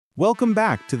Welcome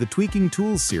back to the Tweaking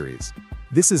Tools series.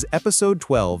 This is episode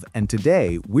 12, and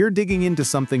today we're digging into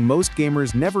something most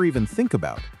gamers never even think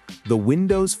about: the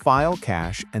Windows file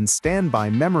cache and standby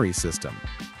memory system.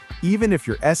 Even if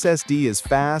your SSD is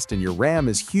fast and your RAM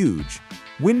is huge,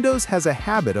 Windows has a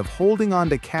habit of holding on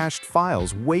to cached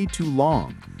files way too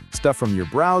long. Stuff from your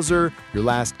browser, your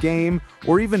last game,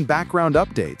 or even background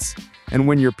updates. And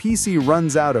when your PC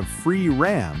runs out of free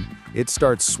RAM, it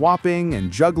starts swapping and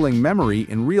juggling memory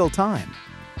in real time.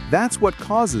 That's what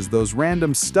causes those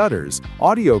random stutters,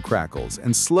 audio crackles,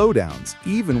 and slowdowns,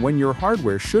 even when your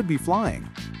hardware should be flying.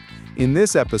 In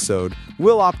this episode,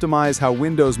 we'll optimize how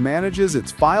Windows manages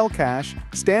its file cache,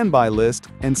 standby list,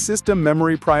 and system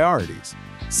memory priorities,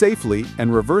 safely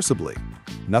and reversibly.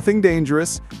 Nothing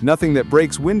dangerous, nothing that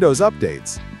breaks Windows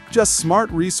updates, just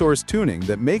smart resource tuning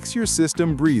that makes your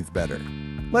system breathe better.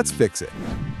 Let's fix it.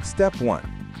 Step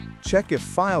 1. Check if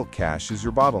file cache is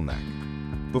your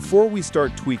bottleneck. Before we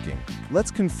start tweaking, let's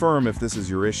confirm if this is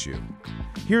your issue.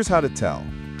 Here's how to tell.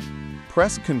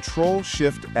 Press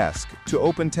Ctrl-Shift-ESC to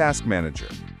open Task Manager.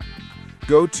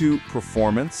 Go to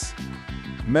Performance,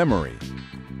 Memory.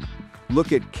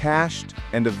 Look at Cached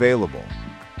and Available.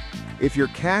 If your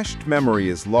cached memory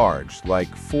is large,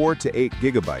 like 4 to 8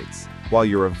 gigabytes, while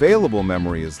your available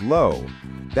memory is low,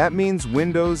 that means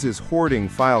Windows is hoarding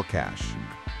file cache.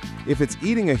 If it's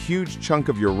eating a huge chunk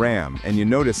of your RAM and you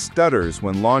notice stutters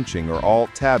when launching or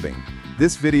alt-tabbing,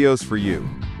 this video's for you.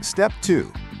 Step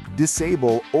 2.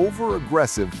 Disable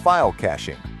over-aggressive file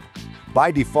caching.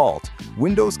 By default,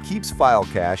 Windows keeps file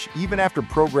cache even after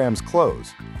programs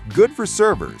close. Good for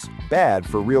servers, bad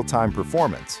for real-time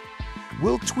performance.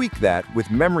 We'll tweak that with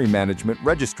memory management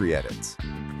registry edits.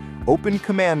 Open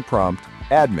Command Prompt,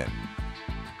 Admin.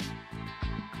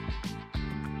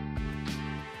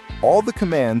 All the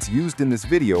commands used in this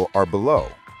video are below.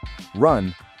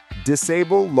 Run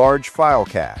Disable Large File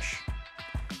Cache.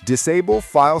 Disable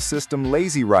File System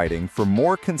Lazy Writing for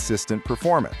more consistent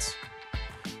performance.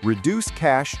 Reduce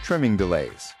cache trimming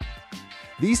delays.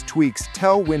 These tweaks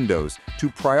tell Windows to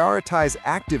prioritize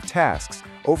active tasks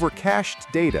over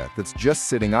cached data that's just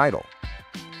sitting idle.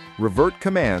 Revert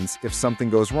commands if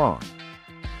something goes wrong.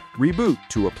 Reboot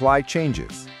to apply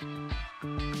changes.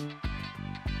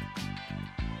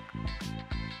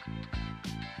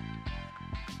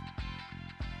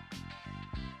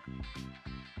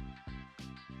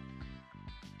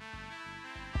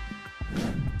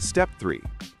 Step 3.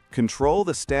 Control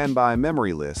the standby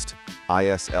memory list,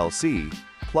 ISLC,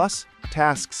 plus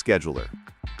Task Scheduler.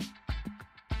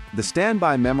 The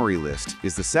standby memory list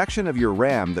is the section of your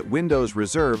RAM that Windows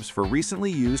reserves for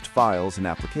recently used files and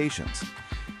applications.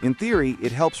 In theory,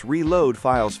 it helps reload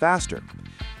files faster.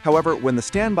 However, when the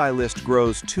standby list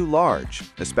grows too large,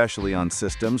 especially on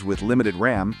systems with limited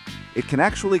RAM, it can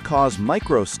actually cause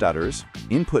micro stutters,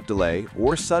 input delay,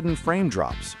 or sudden frame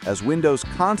drops as Windows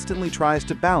constantly tries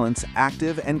to balance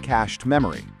active and cached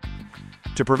memory.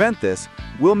 To prevent this,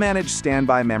 we'll manage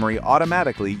standby memory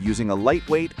automatically using a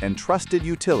lightweight and trusted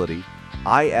utility,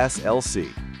 ISLC,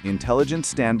 Intelligent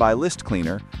Standby List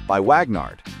Cleaner, by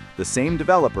Wagnard, the same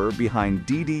developer behind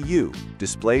DDU,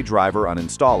 Display Driver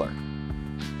Uninstaller.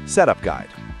 Setup Guide.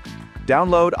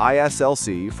 Download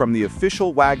ISLC from the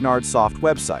official Wagnard Soft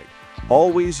website.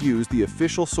 Always use the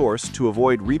official source to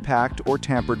avoid repacked or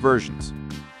tampered versions.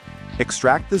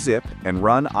 Extract the zip and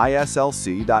run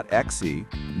islc.exe,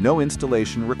 no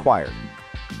installation required.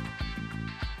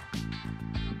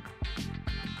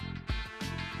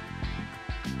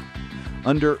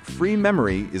 Under Free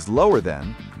Memory is lower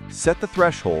than, set the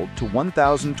threshold to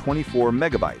 1024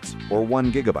 megabytes or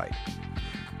 1 gigabyte.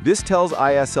 This tells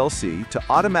ISLC to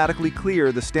automatically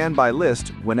clear the standby list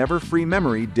whenever free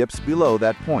memory dips below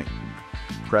that point.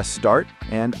 Press Start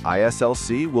and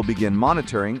ISLC will begin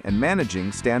monitoring and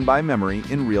managing standby memory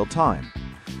in real time.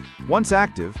 Once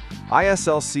active,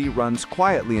 ISLC runs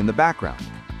quietly in the background,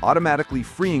 automatically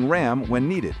freeing RAM when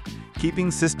needed, keeping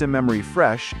system memory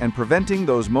fresh and preventing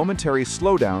those momentary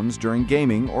slowdowns during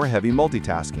gaming or heavy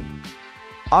multitasking.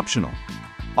 Optional: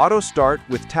 Auto Start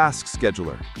with Task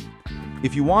Scheduler.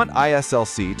 If you want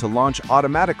ISLC to launch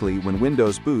automatically when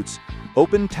Windows boots,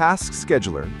 open Task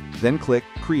Scheduler, then click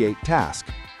Create Task.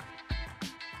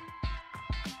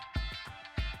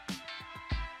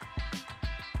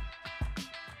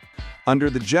 Under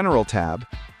the General tab,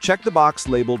 check the box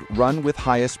labeled Run with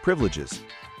Highest Privileges.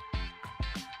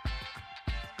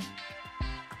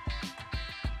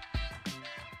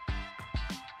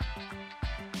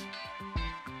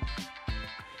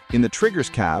 In the Triggers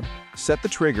tab, set the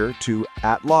trigger to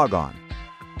 @logon.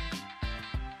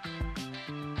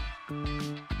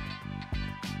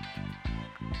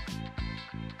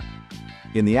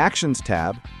 In the Actions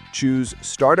tab, choose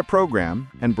Start a Program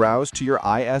and browse to your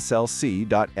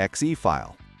ISLC.exe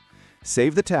file.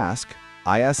 Save the task.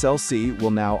 ISLC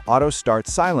will now auto-start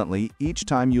silently each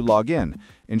time you log in,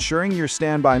 ensuring your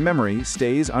standby memory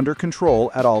stays under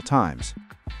control at all times.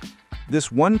 This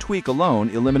one tweak alone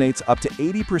eliminates up to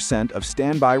 80% of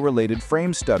standby-related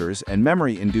frame stutters and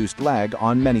memory-induced lag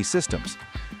on many systems.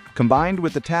 Combined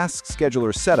with the task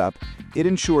scheduler setup, it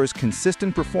ensures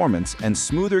consistent performance and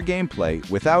smoother gameplay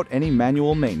without any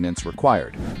manual maintenance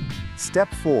required. Step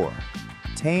 4.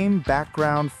 Tame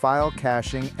background file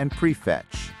caching and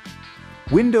Prefetch.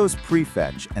 Windows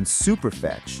Prefetch and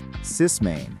Superfetch,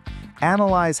 SysMain,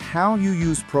 analyze how you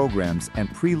use programs and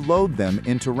preload them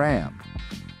into RAM.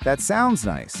 That sounds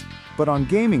nice, but on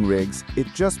gaming rigs, it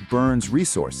just burns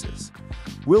resources.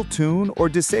 We'll tune or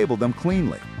disable them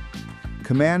cleanly.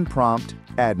 Command prompt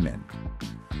admin.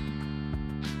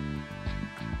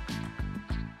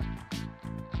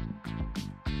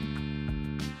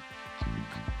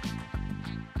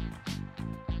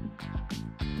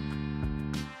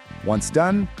 Once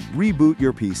done, reboot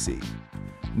your PC.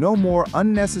 No more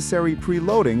unnecessary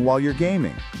preloading while you're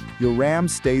gaming. Your RAM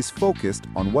stays focused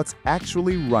on what's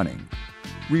actually running.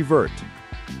 Revert.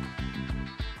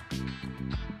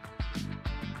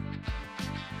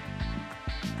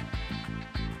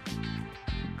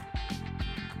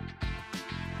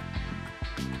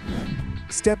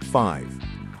 Step 5.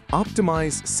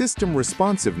 Optimize system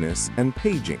responsiveness and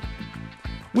paging.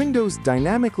 Windows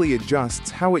dynamically adjusts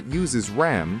how it uses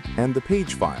RAM and the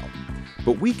page file,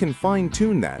 but we can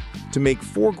fine-tune that to make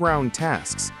foreground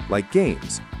tasks, like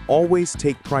games, always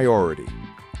take priority.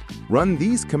 Run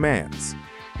these commands.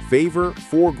 Favor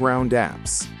foreground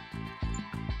apps.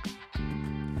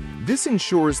 This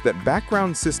ensures that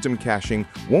background system caching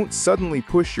won't suddenly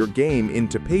push your game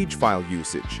into page file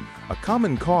usage, a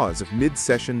common cause of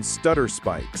mid-session stutter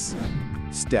spikes.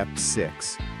 Step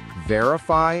 6.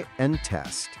 Verify and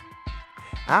test.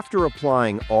 After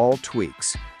applying all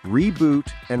tweaks,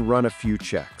 reboot and run a few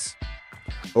checks.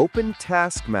 Open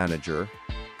Task Manager,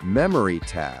 Memory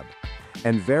tab,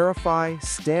 and verify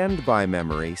standby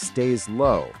memory stays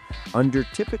low, under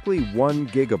typically 1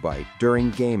 GB during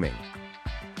gaming.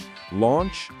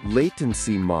 Launch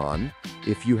LatencyMon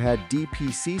if you had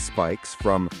DPC spikes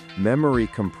from memory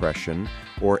compression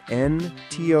or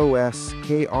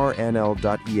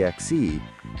ntoskRNL.exe,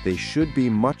 they should be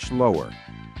much lower.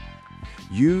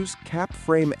 Use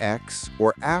CapFrameX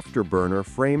or Afterburner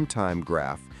frame time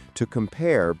graph to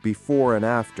compare before and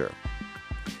after.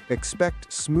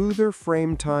 Expect smoother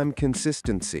frame time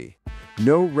consistency,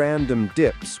 no random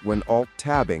dips when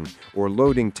alt-tabbing or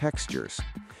loading textures,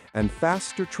 and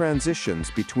faster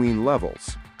transitions between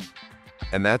levels.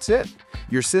 And that's it.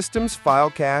 Your system's file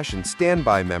cache and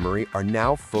standby memory are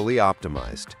now fully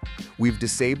optimized. We've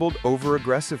disabled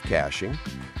over-aggressive caching,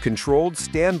 controlled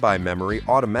standby memory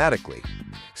automatically,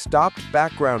 stopped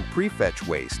background prefetch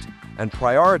waste, and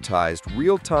prioritized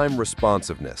real-time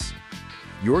responsiveness.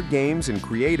 Your games and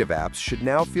creative apps should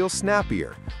now feel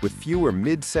snappier, with fewer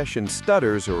mid-session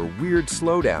stutters or weird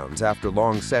slowdowns after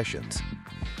long sessions.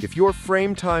 If your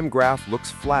frame time graph looks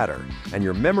flatter and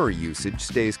your memory usage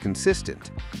stays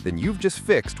consistent, then you've just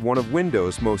fixed one of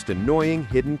Windows' most annoying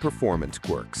hidden performance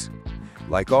quirks.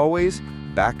 Like always,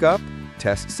 back up,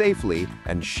 test safely,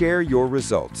 and share your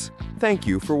results. Thank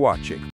you for watching.